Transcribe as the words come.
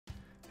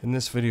In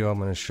this video I'm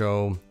going to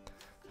show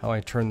how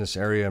I turn this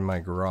area in my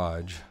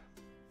garage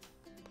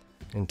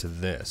into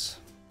this.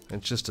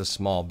 It's just a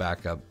small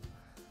backup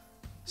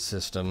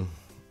system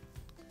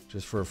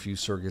just for a few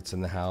circuits in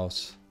the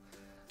house.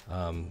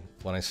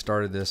 When I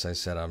started this I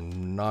said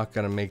I'm not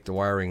going to make the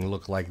wiring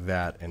look like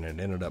that, and it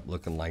ended up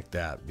looking like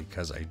that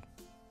because I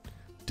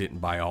didn't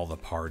buy all the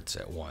parts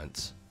at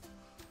once.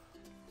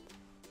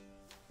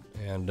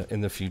 And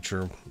in the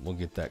future we'll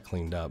get that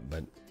cleaned up,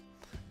 but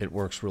it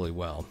works really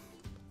well.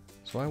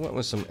 So I went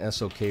with some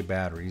SOK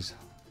batteries,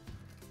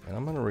 and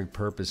I'm going to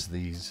repurpose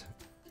these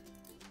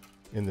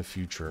in the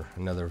future,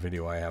 another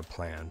video I have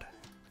planned,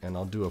 and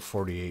I'll do a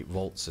 48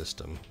 volt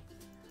system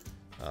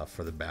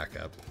for the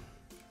backup.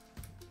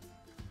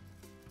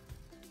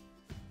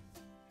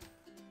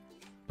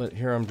 But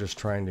here I'm just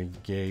trying to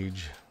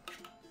gauge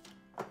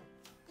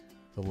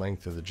the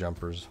length of the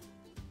jumpers,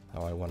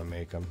 how I want to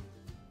make them.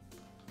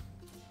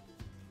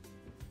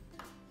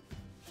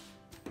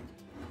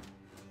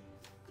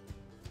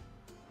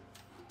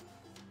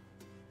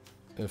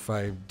 If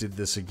I did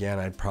this again,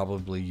 I'd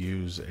probably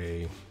use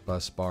a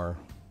bus bar,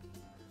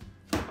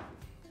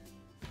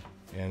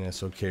 and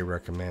SOK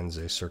recommends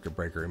a circuit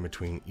breaker in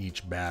between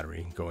each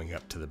battery going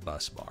up to the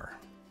bus bar.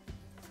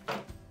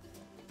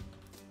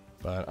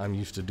 But I'm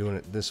used to doing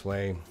it this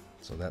way,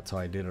 so that's how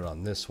I did it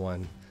on this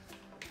one,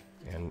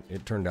 and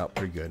it turned out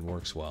pretty good,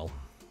 works well.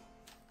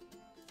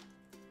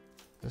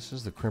 This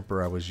is the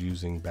crimper I was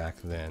using back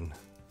then.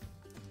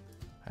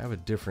 I have a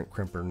different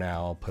crimper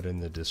now, I'll put in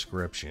the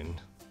description.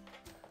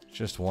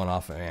 Just one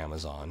off of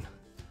Amazon,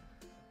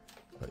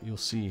 but you'll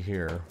see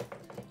here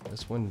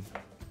this one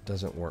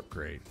doesn't work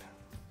great.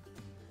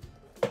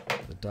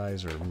 The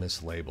dies are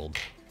mislabeled.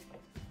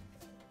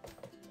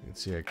 You can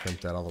see I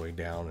crimped that all the way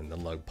down and the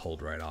lug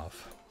pulled right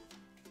off.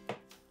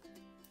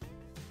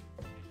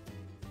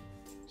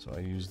 So I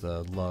use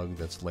the lug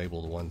that's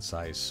labeled one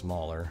size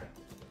smaller.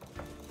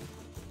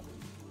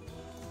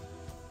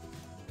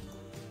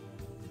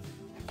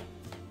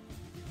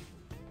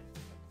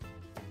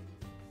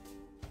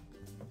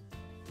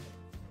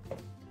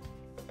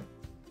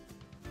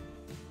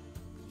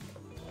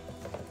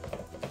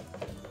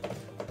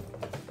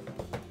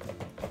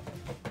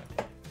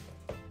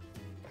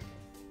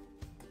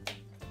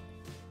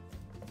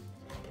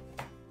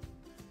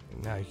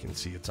 Now you can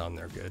see it's on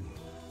there good.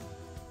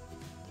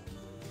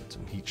 Put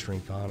some heat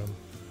shrink on them.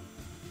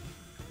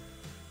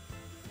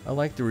 I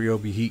like the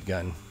Ryobi heat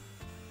gun.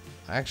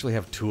 I actually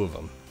have two of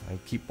them. I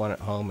keep one at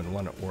home and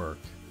one at work.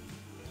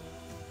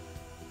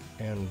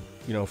 And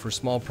you know, for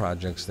small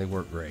projects they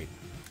work great.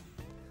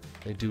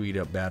 They do eat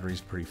up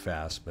batteries pretty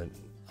fast, but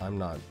I'm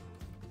not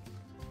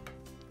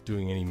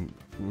doing any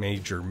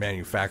major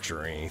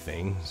manufacturing or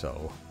anything,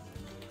 so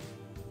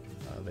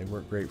they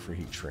work great for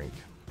heat shrink.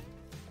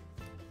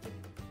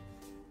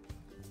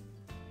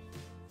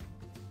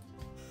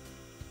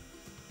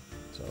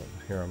 So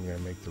here I'm going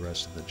to make the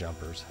rest of the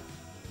jumpers.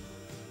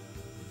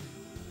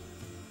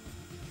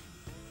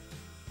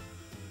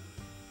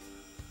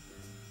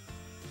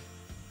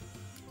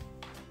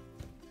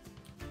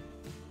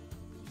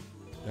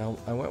 Now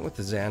I went with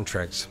the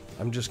Xantrex.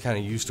 I'm just kind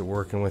of used to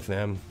working with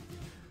them.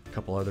 A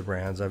couple other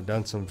brands. I've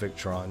done some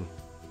Victron.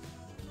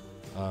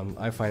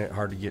 I find it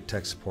hard to get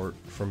tech support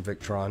from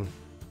Victron.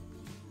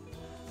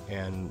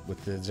 And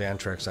with the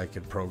Xantrex I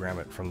could program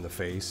it from the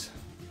face.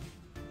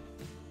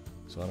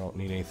 So I don't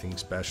need anything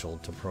special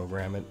to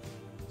program it,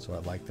 so I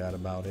like that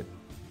about it.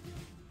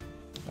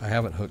 I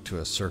haven't hooked to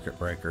a circuit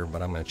breaker,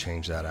 but I'm going to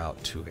change that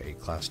out to a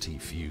Class T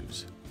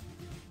fuse.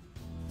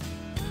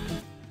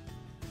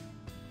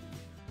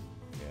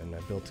 And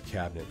I built a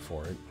cabinet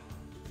for it.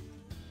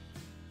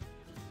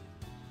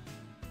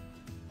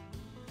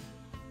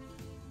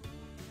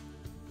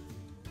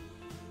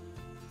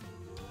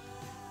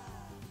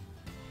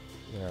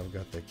 There, I've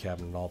got the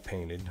cabinet all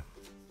painted.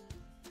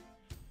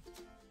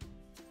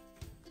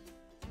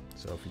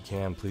 So if you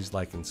can, please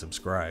like and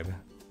subscribe.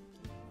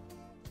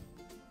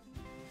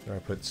 There I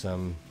put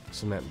some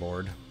cement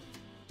board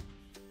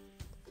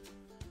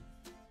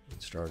and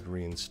started to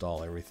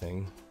reinstall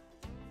everything.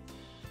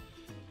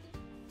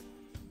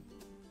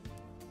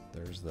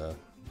 There's the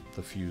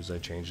fuse I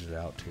changed it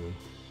out to.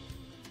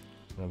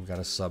 And I've got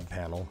a sub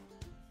panel.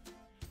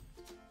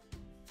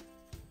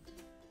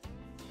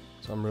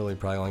 So I'm really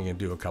probably only going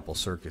to do a couple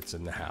circuits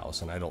in the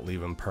house, and I don't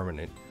leave them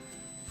permanent.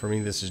 For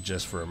me, this is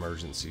just for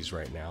emergencies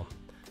right now.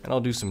 And I'll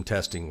do some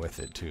testing with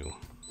it too.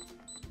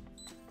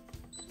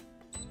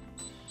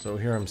 So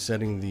here I'm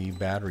setting the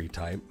battery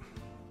type.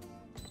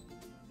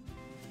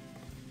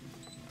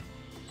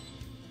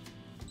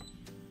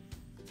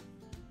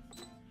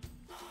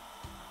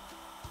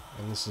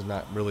 And this is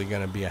not really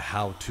going to be a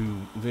how-to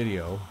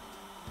video,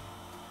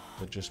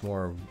 but just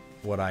more of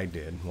what I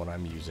did, what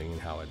I'm using,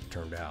 and how it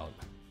turned out.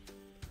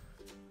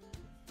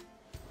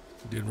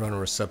 I did run a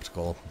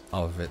receptacle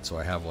off of it, so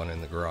I have one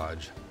in the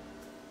garage.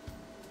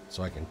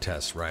 So I can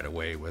test right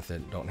away with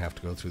it, don't have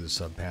to go through the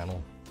sub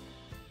panel.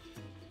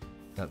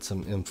 Got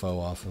some info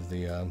off of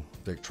the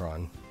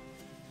Victron.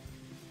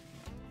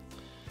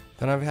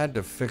 Then I've had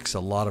to fix a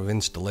lot of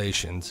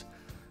installations.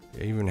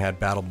 I even had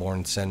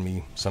Battleborn send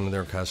me some of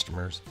their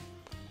customers.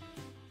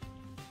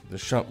 The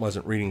shunt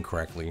wasn't reading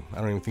correctly. I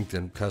don't even think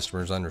the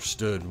customers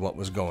understood what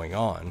was going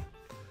on,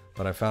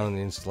 but I found in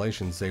the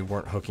installations they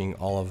weren't hooking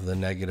all of the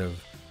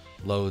negative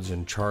loads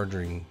and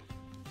charging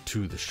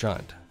to the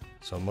shunt.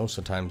 So most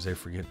of the times they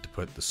forget to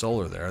put the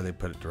solar there, they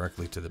put it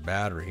directly to the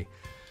battery.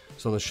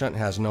 So the shunt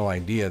has no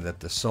idea that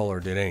the solar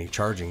did any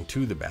charging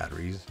to the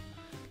batteries,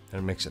 and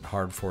it makes it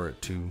hard for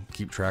it to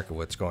keep track of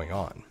what's going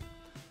on.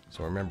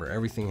 So remember,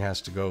 everything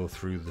has to go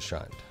through the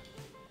shunt.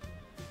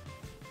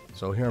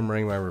 So here I'm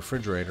running my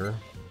refrigerator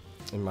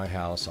in my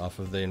house off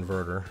of the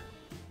inverter,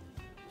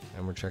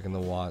 and we're checking the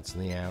watts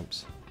and the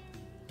amps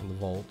and the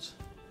volts.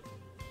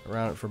 I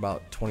ran it for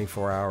about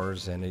 24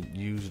 hours and it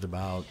used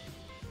about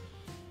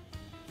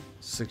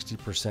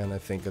 60% I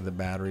think of the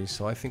battery,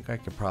 so I think I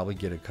could probably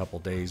get a couple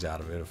days out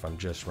of it if I'm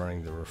just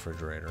running the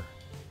refrigerator.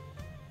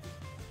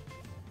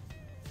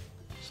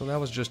 So that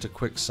was just a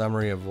quick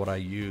summary of what I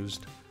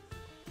used.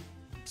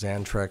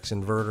 Xantrex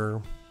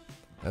inverter,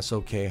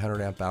 SOK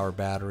 100 amp hour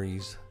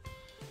batteries,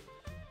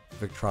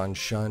 Victron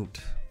shunt,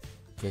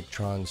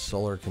 Victron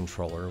solar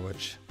controller,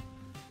 which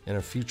in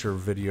a future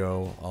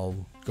video I'll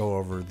go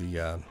over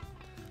the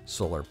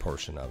solar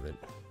portion of it.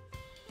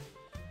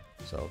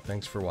 So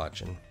thanks for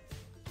watching.